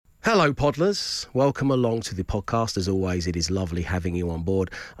Hello, Podlers. Welcome along to the podcast. As always, it is lovely having you on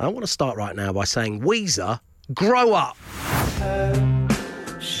board. I want to start right now by saying, Weezer, grow up.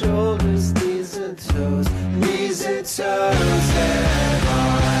 Shoulders, knees and toes, and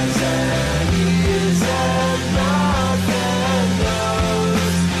eyes and ears and mouth and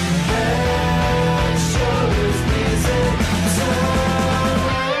nose. Head, shoulders, knees and toes.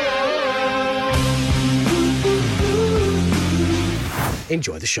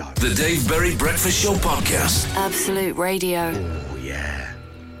 Enjoy the show. The Dave Berry Breakfast Show Podcast. Absolute Radio. Oh, yeah.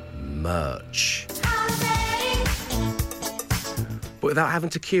 Merch. But without having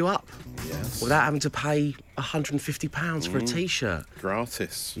to queue up. Yes. Without having to pay £150 for a T-shirt.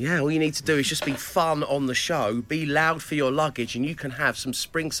 Gratis. Yeah, all you need to do is just be fun on the show, be loud for your luggage, and you can have some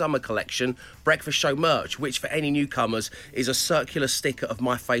spring-summer collection breakfast show merch, which for any newcomers is a circular sticker of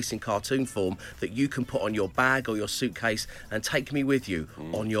my face in cartoon form that you can put on your bag or your suitcase and take me with you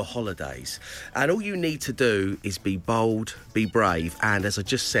on your holidays. And all you need to do is be bold, be brave, and as I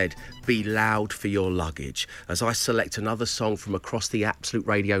just said, be loud for your luggage. As I select another song from across the Absolute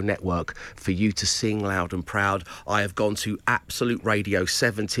Radio network for you to sing loud and proud, I have gone to Absolute Radio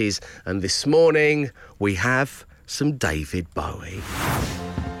 70s, and this morning we have some David Bowie.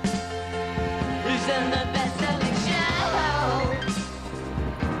 Who's in the best-selling show?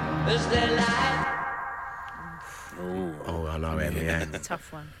 Is there life? Oh, I know him, yeah. It's a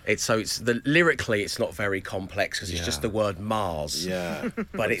tough one. Lyrically, it's not very complex because it's just the word Mars. Yeah.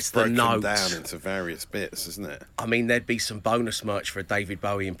 But it's the broken note. down into various bits, isn't it? I mean, there'd be some bonus merch for a David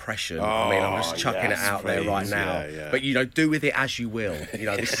Bowie impression. I mean, I'm just chucking yes, it out there right please. now. Yeah. But, do with it as you will.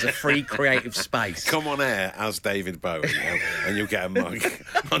 This is a free creative space. Come on air as David Bowie and you'll get a mug.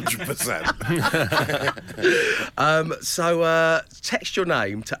 100%. So text your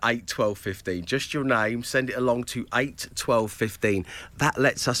name to 81215. Just your name. Send it along to 81215. That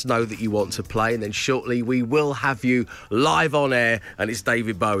lets us know that you want to play, and then shortly we will have you live on air, and it's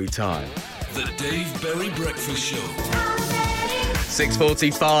David Bowie time. The Dave Berry Breakfast Show.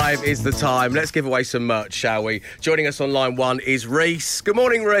 6:45 is the time. Let's give away some merch, shall we? Joining us on line one is Reese. Good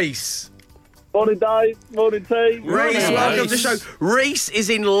morning, Reese. Morning, Dave. Morning, team. Reese, welcome to the show. Reese is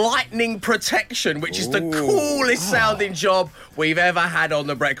in lightning protection, which is the coolest sounding job we've ever had on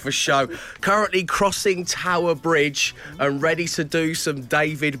the breakfast show. Currently crossing Tower Bridge and ready to do some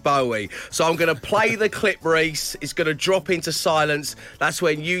David Bowie. So I'm going to play the clip, Reese. It's going to drop into silence. That's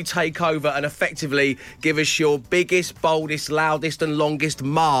when you take over and effectively give us your biggest, boldest, loudest and longest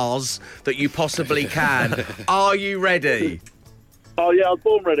Mars that you possibly can. Are you ready? Oh, yeah, I was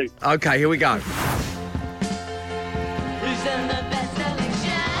born ready. OK, here we go. Who's in the best-selling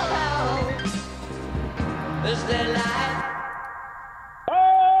show? Is there life?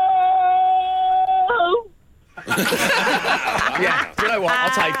 Oh! Yeah, do you know what?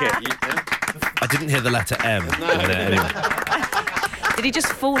 I'll take it. I didn't hear the letter M. Anyway. Did he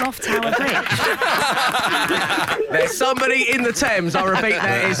just fall off Tower Bridge? There's somebody in the Thames. I repeat,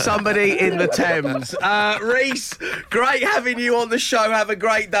 there is somebody in the Thames. Reese, great having you on the show. Have a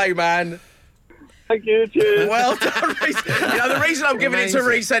great day, man. Thank you, cheers. Well done, Reese. The reason I'm giving it to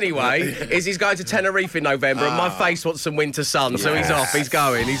Reese anyway is he's going to Tenerife in November and my face wants some winter sun, so he's off. He's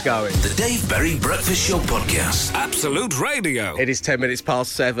going. The Dave Berry Breakfast Show Podcast. Absolute Radio. It is 10 minutes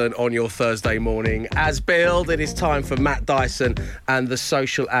past 7 on your Thursday morning. As billed, it is time for Matt Dyson and the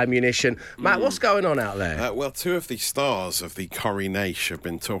social ammunition. Matt, what's going on out there? Well, two of the stars of the Corrie Naish have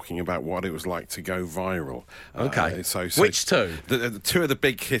been talking about what it was like to go viral. Okay. So Which two? The two of the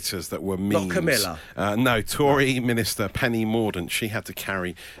big hitters that were memes. Not Camilla? No, Tory Minister Penny Mordaunt. She had to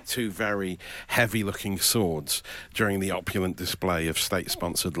carry two very heavy-looking swords during the opulent display of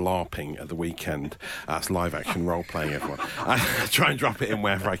state-sponsored LARPing at the weekend. That's live-action role-playing, everyone. I try and drop it in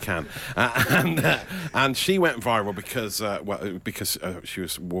wherever I can. And she went viral because she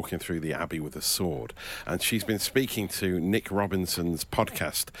was walking through the Abbey with a sword. And she's been speaking to Nick Robinson's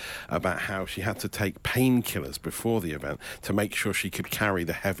podcast about how she had to take painkillers before the event to make sure she could carry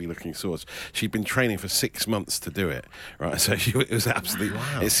the heavy-looking swords. She'd been training for 6 months to do it, right? So it was absolutely.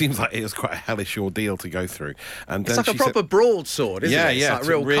 Wow. It seems like it was quite a hellish ordeal to go through. And It's then like a proper broadsword, isn't it? Yeah, It's like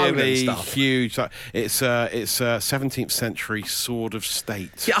real really Conan stuff. huge. It's a 17th century sword of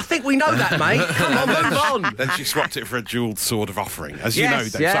state. Yeah, I think we know that, mate. Come on, move on. Then she swapped it for a jewelled sword of offering, as you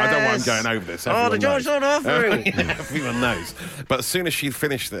Yes, know, Dave. So I don't know why I'm yes. going over this. Oh, the Everyone jewelled knows. sword of offering. Yeah, everyone knows. But as soon as she'd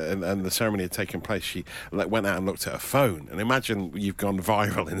finished it and the ceremony had taken place, she went out and looked at her phone. And imagine you've gone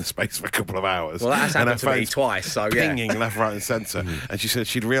viral in the space of a couple of hours. was. Well, that's And her happened to me phone's twice, so yeah. pinging left, right, and centre. And she said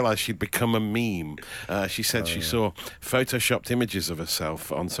she'd realised she'd become a meme. She said she saw photoshopped images of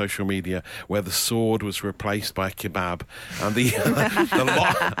herself on social media where the sword was replaced by a kebab, and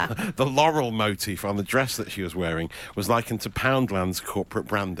the laurel motif on the dress that she was wearing was likened to Poundland's corporate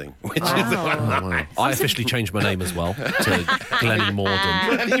branding. Which is I officially changed my name as well to Glennie Morden.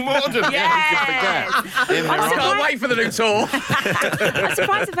 Glennie Morden. Yeah, you could forget. I can't wait for the new tour. I'm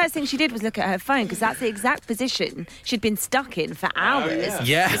surprised the first thing she did was look at her phone, because that's the exact position she'd been stuck in for hours.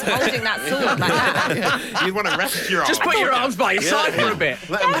 Yeah. Just holding that sword like that. You'd want to rest your arms. Just put your arms by your side for a bit.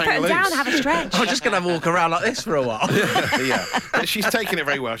 Let them Put hang them down, loose. have a stretch. I'm just going to walk around like this for a while. Yeah, but she's taken it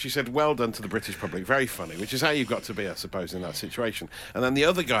very well. She said, "Well done to the British public, very funny," which is how you've got to be, I suppose, in that situation. And then the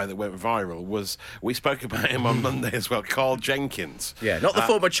other guy that went viral was, we spoke about him on Monday as well, Carl Jenkins. Yeah, not the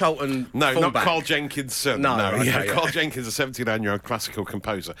former Cholton No, fullback. not Carl Jenkins' son. No, okay, yeah. Carl Jenkins, a 79-year-old classical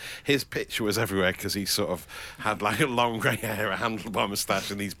composer. His picture was everywhere because he sort of had like a long grey hair, a handlebar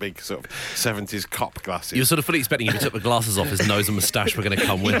moustache, and these big sort of 70s cop glasses. You were sort of fully expecting if he took the glasses off, his nose and moustache were going to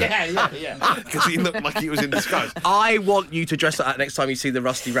come with it. Yeah. Because he looked like he was in disguise. I want you to dress like that next time you see the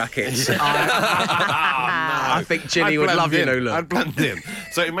Rusty Rackets. I think Ginny I'd would blend love your in. new look. I'd blend in.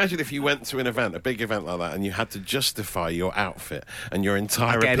 So imagine if you went to an event, a big event like that, and you had to justify your outfit and your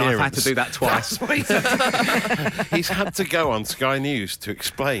entire Again, appearance. I've had to do that twice. He's had to go on Sky News to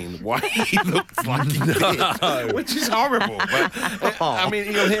explain why he looked like he did, which is horrible. But I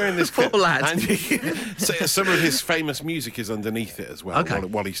mean, you'll hear in this clip, Poor lad. and so some of his famous music is underneath it as well, Okay.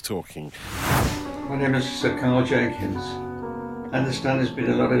 while he's talking. My name is Sir Carl Jenkins. I understand there's been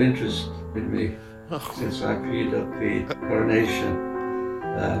a lot of interest in me since I appeared at the coronation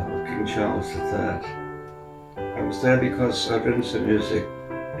of King Charles III. I was there because I'd written some music,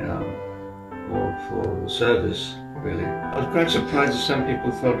 more for the service, really. I was quite surprised that some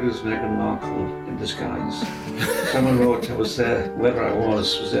people thought it was Meghan Markle in disguise. Someone wrote I was there, whoever I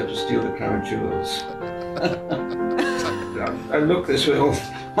was there to steal the crown jewels. I look this way all the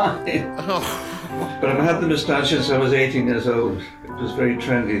time. But I've had the moustache since I was 18 years old. It was very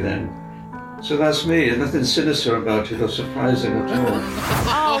trendy then. So that's me, and nothing sinister about it or surprising at all.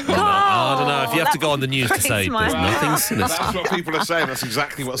 Oh, God. I don't know, if you have to go on the news to Breaks say my there's heart. nothing sinister. That's what people are saying. That's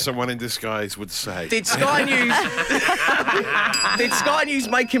exactly what someone in disguise would say. Did Sky News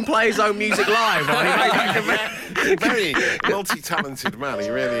make him play his own music live? While he made that comment? He's a very multi-talented man, he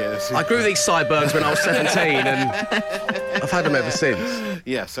really is. I grew these sideburns when I was 17, and I've had them ever since.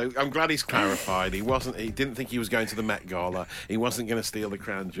 Yeah, so I'm glad he's clarified. He didn't think he was going to the Met Gala. He wasn't going to steal the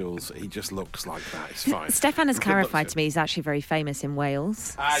crown jewels. He just looks like that. It's fine. Stefan has Good clarified luck to me he's actually very famous in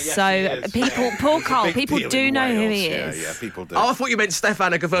Wales. yes, So he is. people, poor He's a Carl, big people deal do in know who Wales. he is. Yeah, people do. Oh, I thought you meant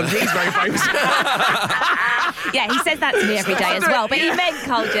Stefan had confirmed he's very famous. Yeah, he says that to me every day as well. But he meant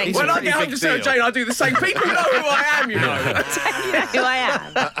Carl Jenkins. When I pretty get home big to Sarah deal. Jane, I do the same. People know who I am, you know. You know who I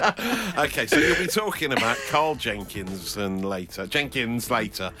am. Okay, so you'll be talking about Carl Jenkins later,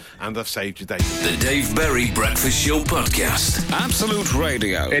 and I've saved your date. The Dave Berry Breakfast Show Podcast. Absolute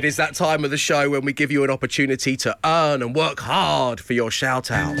Radio. It is that time of the show when we give you an opportunity to earn and work hard for your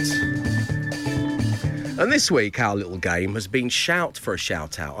shout-out. And this week, our little game has been shout for a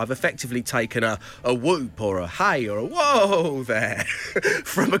shout-out. I've effectively taken a whoop or a hey or a whoa there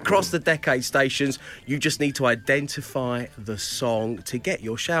from across the decade stations. You just need to identify the song to get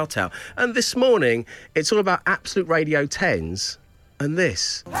your shout-out. And this morning, it's all about Absolute Radio 10s and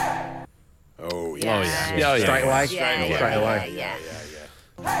this. Oh, yeah. Straight away? Yeah, Straight away.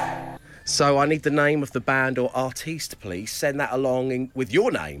 yeah. So I need the name of the band or artiste, please. Send that along with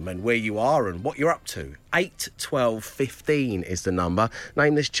your name and where you are and what you're up to. 8 12 15 is the number.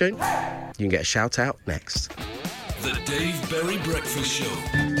 Name this tune. You can get a shout out next. The Dave Berry Breakfast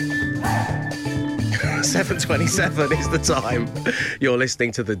Show. 7:27 is the time. You're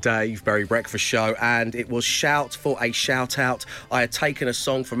listening to the Dave Berry Breakfast Show, and it was shout for a shout out. I had taken a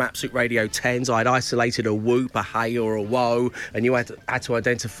song from Absolute Radio 10s. I had isolated a whoop, a hey or a whoa, and you had to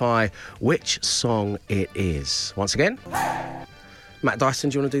identify which song it is. Once again, Matt Dyson,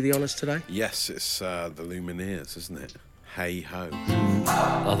 do you want to do the honours today? Yes, it's the Lumineers, isn't it? Hey ho.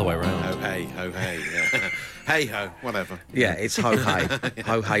 Other way around. Oh hey, ho hey. Yeah. Hey ho, whatever. Yeah, it's Ho Hey.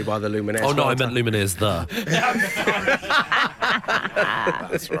 Ho Hey by the Lumineers. Oh, no, I meant Lumineers the.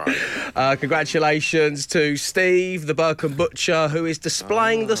 That's right. Congratulations to Steve, the Burke and Butcher, who is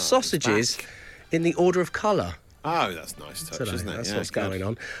displaying the sausages in the order of colour. Oh, that's a nice touch, today. isn't it? That's Yeah, what's good. going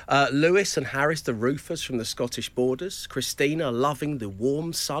on. Lewis and Harris, the roofers from the Scottish borders. Christina loving the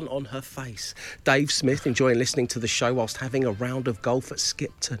warm sun on her face. Dave Smith enjoying listening to the show whilst having a round of golf at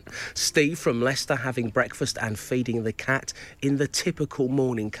Skipton. Steve from Leicester having breakfast and feeding the cat in the typical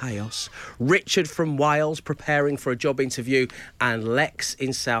morning chaos. Richard from Wales preparing for a job interview. And Lex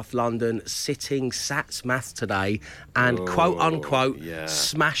in South London sitting SATs maths today and quote-unquote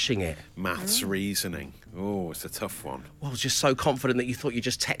smashing it. Maths reasoning. Oh, it's a tough one. Well, just so confident that you thought you'd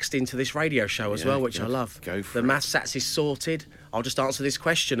just text into this radio show as well, which I love. Go for the it. maths sats is sorted. I'll just answer this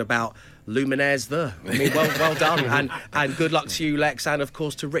question about luminaires there. I mean, well done. And good luck to you, Lex, and of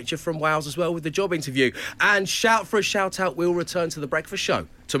course to Richard from Wales as well with the job interview. And shout for a shout out, we'll return to the breakfast show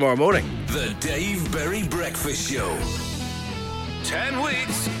tomorrow morning. The Dave Berry Breakfast Show. 10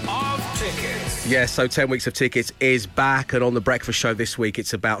 weeks of tickets. Yes, so 10 weeks of tickets is back, and on the breakfast show this week,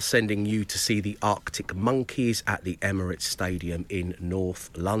 it's about sending you to see the Arctic Monkeys at the Emirates Stadium in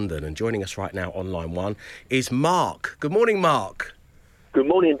North London. And joining us right now on line one is Mark. Good morning, Mark. Good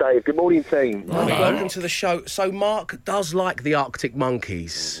morning, Dave. Good morning, team. Welcome to the show. So Mark does like the Arctic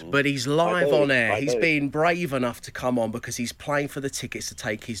Monkeys, but he's live on air. He's been brave enough to come on because he's playing for the tickets to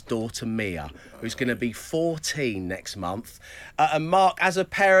take his daughter Mia, who's going to be 14 next month. And Mark, as a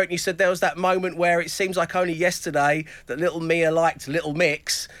parent, you said there was that moment where it seems like only yesterday that little Mia liked Little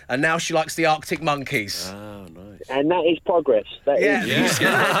Mix, and now she likes the Arctic Monkeys. Oh, nice. And that is progress. And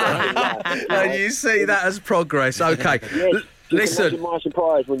you see that as progress. Okay. Yes. Listen. Imagine my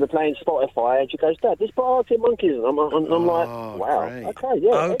surprise when we're playing Spotify and she goes, Dad, this part Arctic Monkeys. And I'm like, wow, great. okay,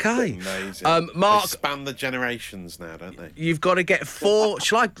 yeah. Okay. Amazing. Mark, they span the generations now, don't they? you've got to get 4.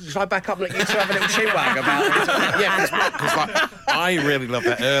 Shall I back up and let you two have a little chinwag about it? Yeah, because like, I really love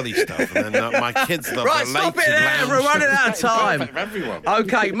the early stuff, and then my kids love Right, the stop later it there. lounge We're running stuff. out of time. Perfect for everyone.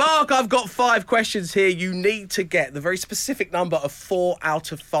 Okay, Mark, I've got 5 questions here. You need to get the very specific number of 4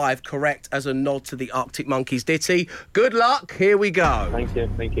 out of 5 correct as a nod to the Arctic Monkeys ditty. Good luck. Here we go. Thank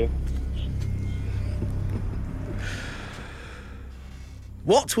you.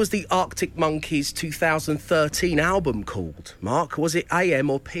 What was the Arctic Monkeys 2013 album called, Mark? Was it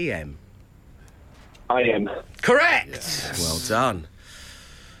AM or PM? I am. Correct. Well done.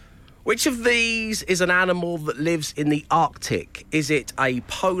 Which of these is an animal that lives in the Arctic? Is it a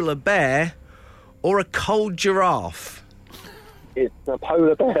polar bear or a cold giraffe? It's a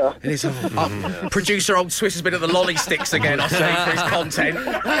polar bear. It is. Producer Old Swiss has been at the lolly sticks again, I see, for his content.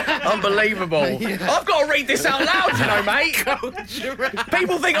 Unbelievable. I've got to read this out loud, you know, mate.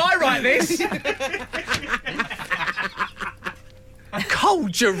 People think I write this.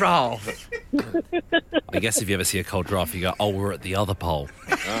 Cold giraffe. I guess if you ever see a cold giraffe, you go, oh, we're at the other pole.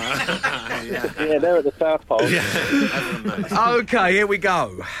 Yeah, they're at the South Pole. Okay, here we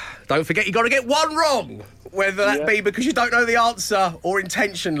go. Don't forget, you got to get one wrong, whether that be because you don't know the answer or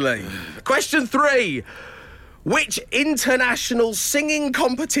intentionally. Question 3. Which international singing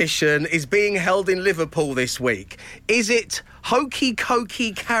competition is being held in Liverpool this week? Is it Hokey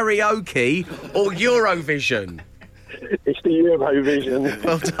Cokey Karaoke or Eurovision? It's the Eurovision.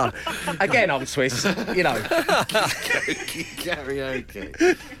 Well done. Again, Old Swiss, you know.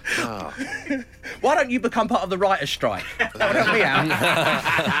 Karaoke. Oh. Why don't you become part of the writer's strike? That would help me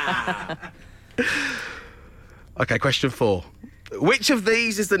out. Okay, question 4. Which of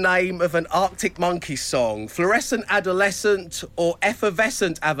these is the name of an Arctic Monkeys song? Fluorescent Adolescent or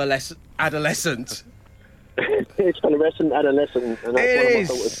Effervescent Adolescent? It's Fluorescent Adolescent, and that's one of my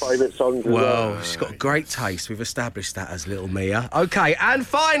daughter's favourite songs as well. Well, she's got great taste. We've established that as Little Mia. Okay, and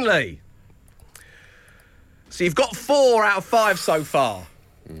finally, so you've got 4 out of 5 so far.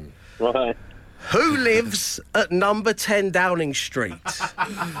 Right. Who lives at number 10 Downing Street?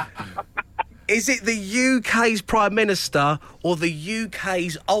 Is it the UK's Prime Minister or the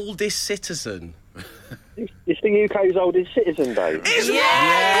UK's oldest citizen? It's the UK's oldest citizen, Dave. It's wrong!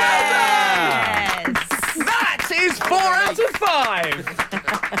 Well done! That is 4 out of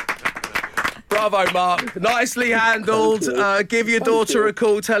 5! Bravo, Mark. Nicely handled. Give your daughter a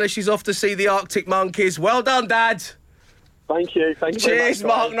call. Tell her she's off to see the Arctic Monkeys. Well done, Dad. Thank you. Thank you Cheers, very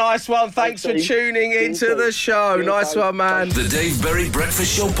much, Mark. guys. Nice one. Thanks for Thanks, tuning into the show. Nice one, man. The Dave Berry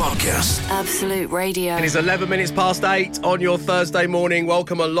Breakfast Show podcast. Absolute Radio. It is 11 minutes past 8 on your Thursday morning.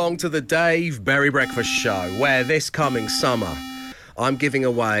 Welcome along to the Dave Berry Breakfast Show, where this coming summer I'm giving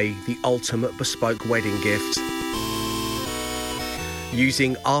away the ultimate bespoke wedding gift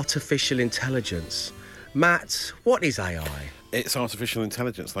using artificial intelligence. Matt, what is AI? It's artificial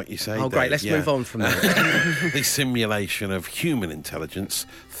intelligence, like you say. Oh, great. Dave. Let's move on from that. The simulation of human intelligence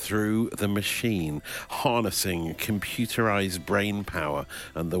through the machine, harnessing computerized brain power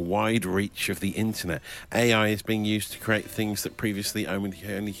and the wide reach of the internet. AI is being used to create things that previously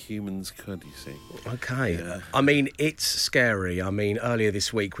only humans could, you see. Okay. I mean, it's scary. I mean, earlier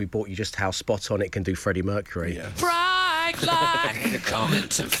this week we brought you just how spot on it can do Freddie Mercury. Yeah. Bright light coming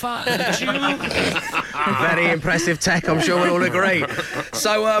to find you. Very impressive tech, I'm sure we'll all agree.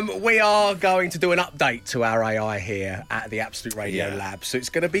 So we are going to do an update to our AI here at the Absolute Radio Lab. So it's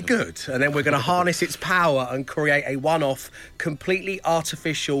going to be good. And then we're going to harness its power and create a one-off, completely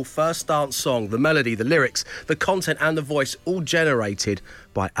artificial first dance song. The melody, the lyrics, the content and the voice all generated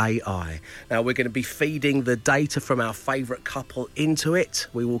by AI. Now we're going to be feeding the data from our favourite couple into it.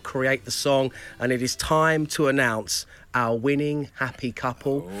 We will create the song and it is time to announce our winning happy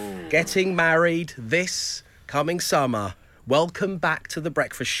couple getting married this coming summer. Welcome back to the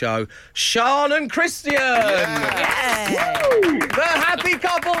breakfast show, Sean and Christian. Yeah. The happy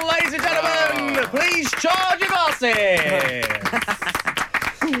couple, ladies and gentlemen. Please charge your glasses.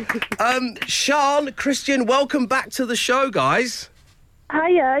 Sean, Christian, welcome back to the show, guys.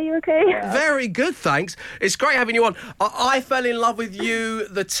 Hiya, you okay? Very good, thanks. It's great having you on. I fell in love with you,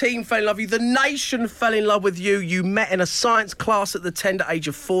 the team fell in love with you, the nation fell in love with you. You met in a science class at the tender age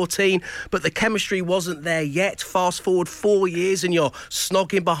of 14, but the chemistry wasn't there yet. Fast forward 4 years and you're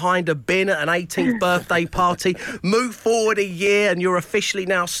snogging behind a bin at an 18th birthday party. Move forward a year and you're officially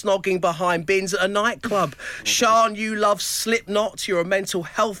now snogging behind bins at a nightclub. Sean, you love Slipknot. You're a mental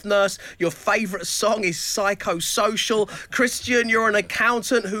health nurse. Your favourite song is Psychosocial. Christian, you're an accountant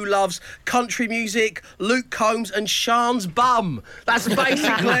who loves country music, Luke Combs and Sean's bum. That's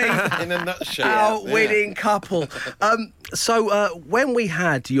basically In a nutshell. our winning couple. So when we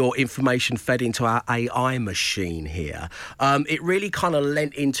had your information fed into our AI machine here, it really kind of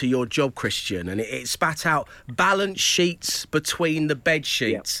lent into your job, Christian, and it spat out balance sheets between the bed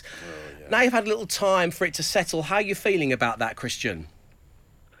sheets. Yep. Now you've had a little time for it to settle. How are you feeling about that, Christian?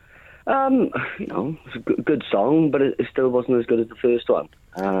 It's a good song, but it still wasn't as good as the first one.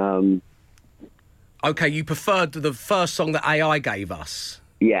 Okay, you preferred the first song that AI gave us?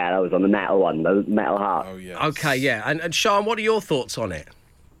 Yeah, that was on the metal one, the Metal Heart. Oh, yes. Okay, yeah. And Sean, what are your thoughts on it?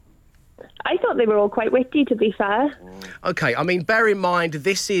 I thought they were all quite witty, to be fair. Okay, I mean, bear in mind,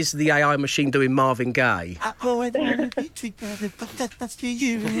 this is the AI machine doing Marvin Gaye.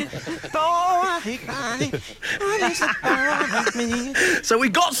 So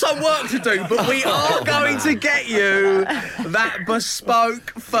we've got some work to do, but we are going to get you that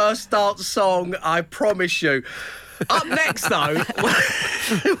bespoke first dance song, I promise you. Up next, though...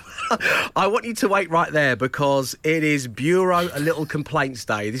 I want you to wait right there because it is Bureau a Little Complaints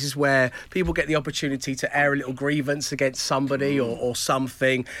Day. This is where people get the opportunity to air a little grievance against somebody or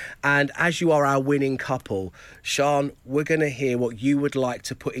something. And as you are our winning couple, Sean, we're going to hear what you would like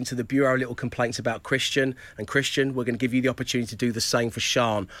to put into the Bureau a Little Complaints about Christian. And Christian, we're going to give you the opportunity to do the same for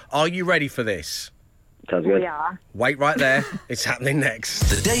Sean. Are you ready for this? Sounds good. Yeah. Wait right there. It's happening next.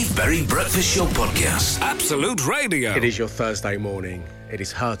 The Dave Berry Breakfast Show Podcast. Absolute Radio. It is your Thursday morning. It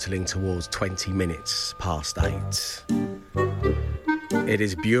is hurtling towards 20 minutes past 8. It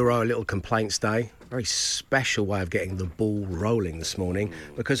is Bureau Little Complaints Day. Very special way of getting the ball rolling this morning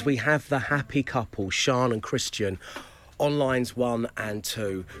because we have the happy couple, Sean and Christian, on lines 1 and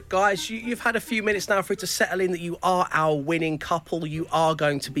 2. Guys, you've had a few minutes now for it to settle in that you are our winning couple. You are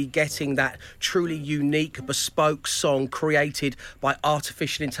going to be getting that truly unique, bespoke song created by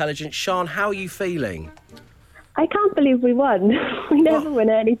artificial intelligence. Sean, how are you feeling? I can't believe we won. We never win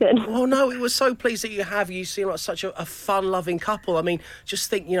anything. Oh, no, we were so pleased that you have. You seem like such a fun-loving couple. I mean, just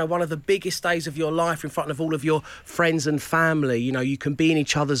think, one of the biggest days of your life in front of all of your friends and family. You can be in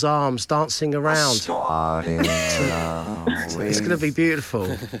each other's arms, dancing around. It's going to be beautiful.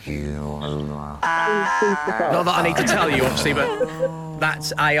 Not that I need to tell you, obviously, but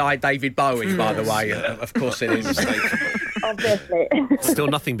that's AI David Bowie, by the way. Of course it is. Obviously. Still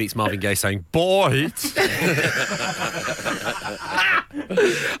nothing beats Marvin Gaye saying, boy.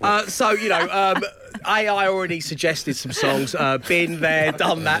 AI already suggested some songs. Been there,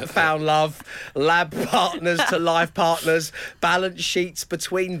 done that, found love, lab partners to life partners, balance sheets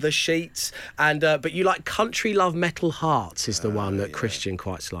between the sheets, and but you like Country Love Metal Hearts is the one that Christian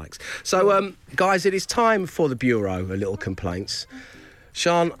quite likes. So, guys, it is time for the Bureau, A Little Complaints.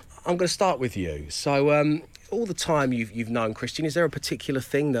 Sean, I'm going to start with you. So, all the time you've known Christian, is there a particular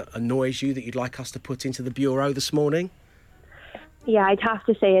thing that annoys you that you'd like us to put into the Bureau this morning? Yeah, I'd have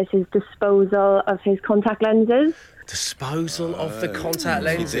to say it's his disposal of his contact lenses. Disposal of the contact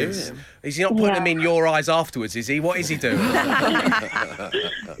lenses. Is he not putting Yeah. them in your eyes afterwards, is he? What is he doing? He's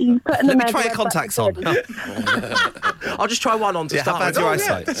putting Let them me try your everywhere, contacts but- on. I'll just try one on to Yeah, how start bad's with.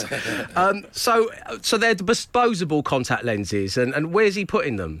 your eyesight? So they're disposable contact lenses, and where's he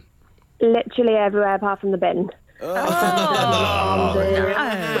putting them? Literally everywhere apart from the bin. On the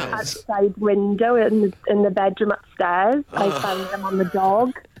outside window in the bedroom upstairs. I found them on the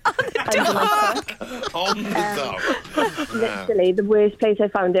dog. On the dog. Literally, the worst place I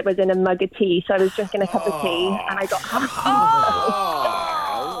found it was in a mug of tea. So I was drinking a cup of tea and I got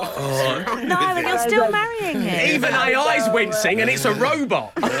No, and you're still marrying him. Even AI's wincing, and it's a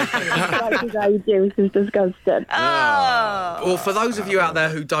robot. his eye juice is disgusting. Well, for those of you out there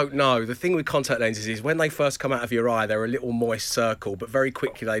who don't know, the thing with contact lenses is when they first come out of your eye, they're a little moist circle, but very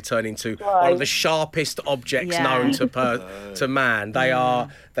quickly they turn into one of the sharpest objects Yeah. known to man.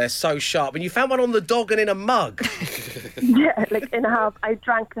 They're so sharp. And you found one on the dog and in a mug. Yeah, like in half. I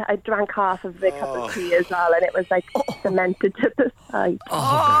drank half of the cup of tea as well, and it was like cemented to the side.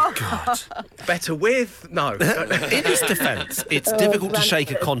 Oh, God. Better with? No. In his defence, it's difficult to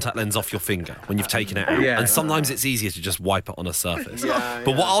shake a contact lens off your finger when you've taken it out, Yeah. and sometimes it's easier to just wipe it on a surface.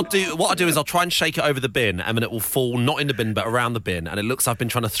 But what I'll do is I'll try and shake it over the bin, and then it will fall not in the bin but around the bin, and it looks like I've been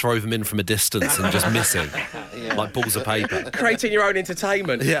trying to throw them in from a distance and just missing, like balls of paper. Creating your own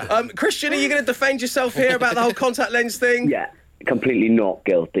entertainment. Yeah. Christian, are you going to defend yourself here about the whole contact lens thing? Yeah, completely not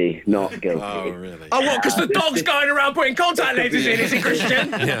guilty. Not guilty. Oh, really? Oh, what? Because the dog's going around putting contact lenses in, is he,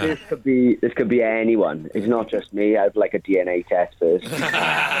 Christian? This could be anyone. It's not just me. I'd like a DNA test first.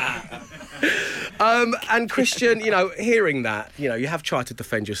 And Christian, hearing that, you have tried to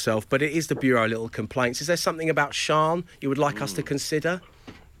defend yourself, but it is the Bureau of Little Complaints. Is there something about Sian you would like us to consider?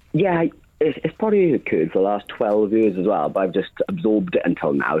 Yeah, it's probably occurred for the last 12 years as well, but I've just absorbed it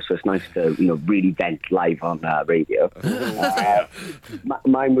until now, so it's nice to, really vent live on radio.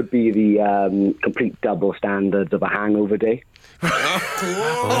 Mine would be the complete double standards of a hangover day. He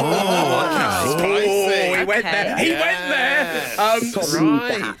went there. He went there.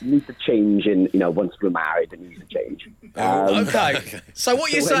 Probably needs to change once we're married, it needs to change. Okay. So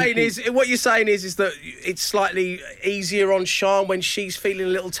what you're saying is that it's slightly easier on Sian when she's feeling a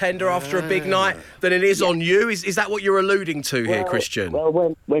little tender after a big night than it is on you. Is that what you're alluding to here, Christian?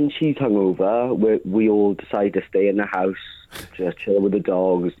 Well, when she's hungover, we all decide to stay in the house, to chill with the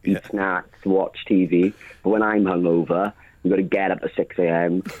dogs, eat snacks, watch TV. But when I'm hungover, we've got to get up at 6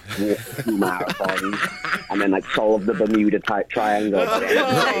 a.m, walk 2 marathons, and then solve the Bermuda Triangle.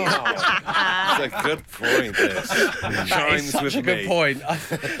 That's a good point, this. That is such a good point.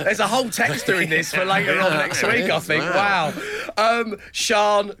 There's a whole texter in this for later on next week, I think. Wow.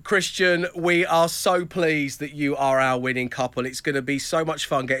 Sian, Christian, we are so pleased that you are our winning couple. It's going to be so much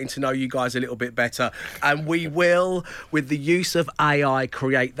fun getting to know you guys a little bit better. And we will, with the use of AI,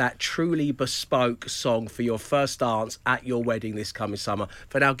 create that truly bespoke song for your first dance at your wedding this coming summer.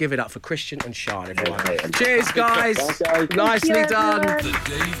 For now, give it up for Christian and Sian, everyone. Cheers, guys. Nicely done. The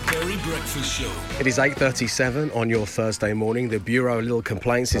Dave Berry Breakfast Show. It is 8:37 on your Thursday morning. The Bureau of Little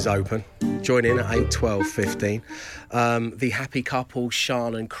Complaints is open. Join in at 8, 12, 15. The happy couple,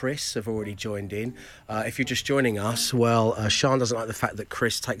 Sian and Chris, have already joined in. If you're just joining us, well, Sian doesn't like the fact that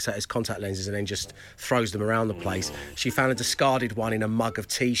Chris takes out his contact lenses and then just throws them around the place. She found a discarded one in a mug of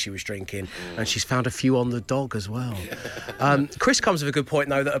tea she was drinking, and she's found a few on the dog as well. Chris comes with a good point,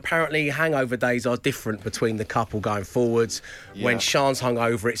 though, that apparently hangover days are different between the couple going forwards. When Sian's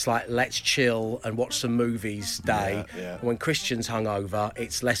hungover, it's like, let's chill and watch some movies day. When Christian's hungover,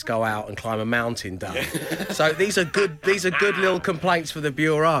 it's let's go out and climb a mountain day. So these are good little complaints for the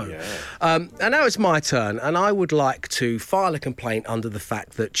Bureau. And now it's my turn, and I would like to file a complaint under the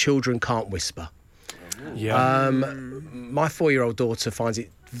fact that children can't whisper. My 4-year-old daughter finds it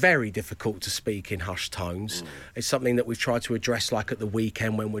very difficult to speak in hushed tones. It's something that we've tried to address, like at the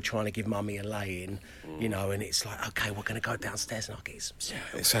weekend when we're trying to give mummy a lay-in, and it's like, OK, we're going to go downstairs and I'll get some cereal.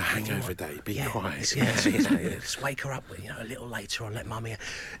 It's a hangover day. Be quiet. Just wake her up, a little later on, let mummy...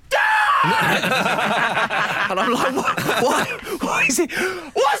 Dad! And I'm like, what is it?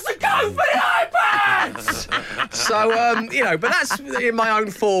 What's the code for the iPads? So, but that's in my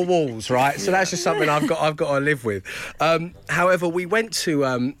own 4 walls, right? So that's just something I've got to live with. However, we went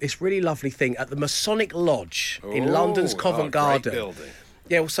to this really lovely thing at the Masonic Lodge in London's Covent Garden. Great building.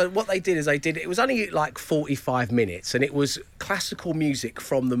 Yeah, well, so what they did is it was only like 45 minutes, and it was classical music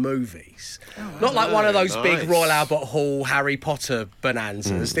from the movies. Not like one of those big Royal Albert Hall Harry Potter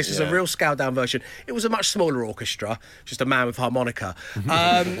bonanzas. This was a real scaled-down version. It was a much smaller orchestra, just a man with harmonica,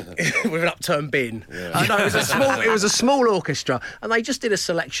 with an upturned bin. Yeah. No, it was a small orchestra, and they just did a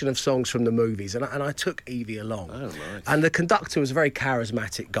selection of songs from the movies, and I took Evie along. Oh, nice. And the conductor was a very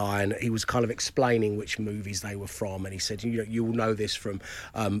charismatic guy, and he was kind of explaining which movies they were from, and he said, you will know this from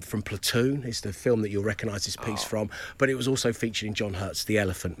Platoon, is the film that you'll recognise this piece from, but it was also featured in John Hurt's The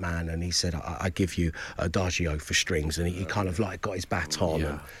Elephant Man, and he said, I give you Adagio for strings, and he kind of like got his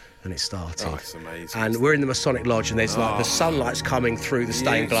baton and it started. Oh, it's amazing. And we're in the Masonic Lodge, and there's like the sunlight's coming through the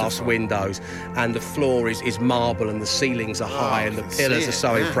stained glass windows, and the floor is marble, and the ceilings are high, and the pillars are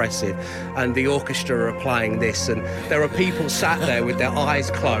so impressive. And the orchestra are playing this, and there are people sat there with their eyes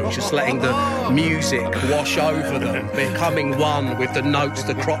closed, just letting the music wash over them, becoming one with the notes,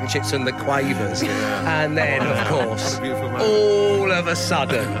 the crotchets, and the quavers. And then, of course, all of a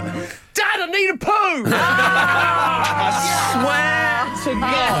sudden, Dad, I need a poo! I swear to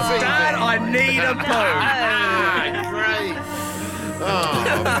God, Dad, I need a Great.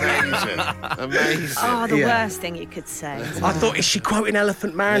 Oh, amazing. Oh, the worst thing you could say. I thought, is she quoting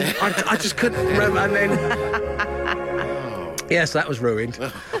Elephant Man? I just couldn't remember. And then... Yes, that was ruined.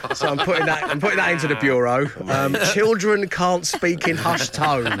 So I'm putting that into the bureau. Children can't speak in hushed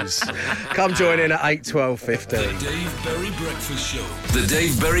tones. Come join in at 8, 12, 15. The Dave Berry Breakfast Show. The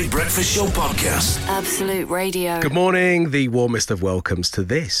Dave Berry Breakfast Show podcast. Absolute Radio. Good morning. The warmest of welcomes to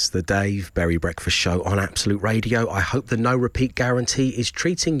this, the Dave Berry Breakfast Show on Absolute Radio. I hope the no repeat guarantee is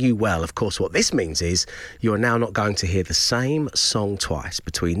treating you well. Of course, what this means is you are now not going to hear the same song twice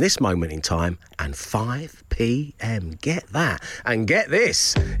between this moment in time and 5 p.m. Get that. And get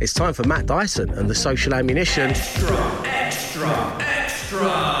this. It's time for Matt Dyson and the Social Ammunition. Extra.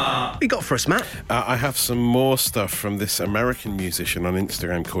 What you got for us, Matt? I have some more stuff from this American musician on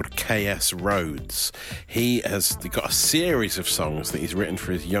Instagram called KS Rhodes. He has got a series of songs that he's written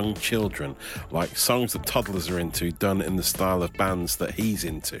for his young children, like songs that toddlers are into, done in the style of bands that he's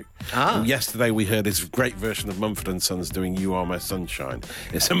into. And yesterday we heard his great version of Mumford & Sons doing You Are My Sunshine.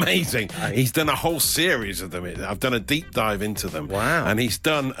 It's amazing. He's done a whole series of them. I've done a deep dive into them. Wow. And he's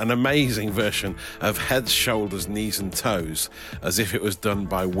done an amazing version of Heads, Shoulders, Knees and Toes, as if it was done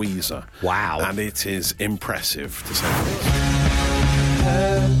by Weezer. Wow. And it is impressive, to say the least.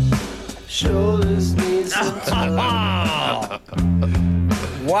 Head, shoulders, knees and toes.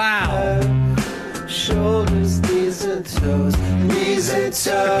 Wow. Head, shoulders, knees and toes. Knees and toes.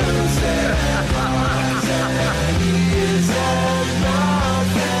 And arms and ears and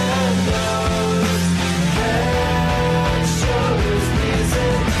mouth and nose. Head, shoulders, knees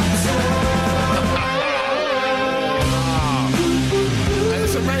and toes.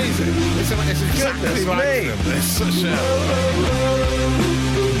 It's amazing. It's exactly like them. There's such a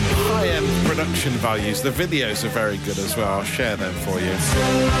high-end production values. The videos are very good as well. I'll share them for you.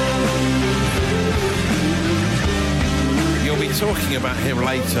 You'll be talking about him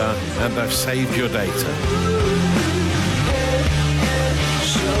later, and I've saved your data.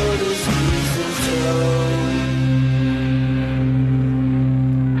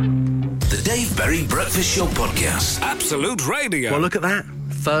 The Dave Berry Breakfast Show podcast. Absolute Radio. Well, look at that.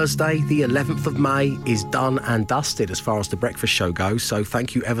 Thursday, the 11th of May, is done and dusted as far as the breakfast show goes. So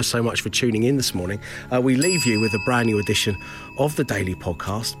thank you ever so much for tuning in this morning. We leave you with a brand new edition of the Daily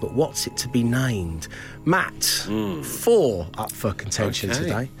Podcast. But what's it to be named? Matt, 4 up for contention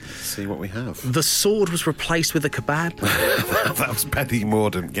today. Let's see what we have. The sword was replaced with a kebab. That was Penny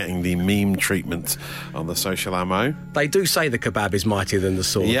Mordaunt getting the meme treatment on the Social Ammo. They do say the kebab is mightier than the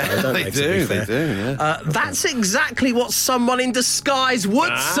sword. Yeah, though, don't they to do. be fair? They do. Yeah. That's exactly what someone in disguise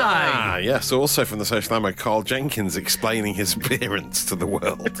would say. Yes, also from the Social Ammo, Carl Jenkins explaining his appearance to the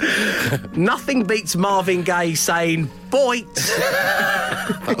world. Nothing beats Marvin Gaye saying, "Boit."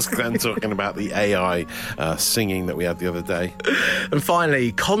 That was Glenn talking about the AI singing that we had the other day. And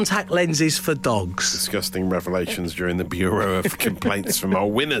finally, contact lenses for dogs. Disgusting revelations during the Bureau of Complaints from our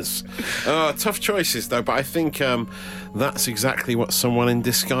winners. Tough choices, though, but I think that's exactly what someone in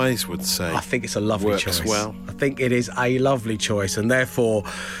disguise would say. I think it's a lovely Works choice. well. I think it is a lovely choice, and therefore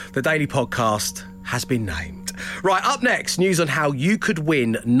the Daily Podcast has been named. Right, up next, news on how you could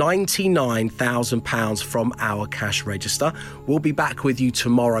win £99,000 from our cash register. We'll be back with you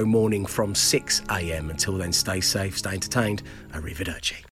tomorrow morning from 6 a.m. Until then, stay safe, stay entertained. Arrivederci.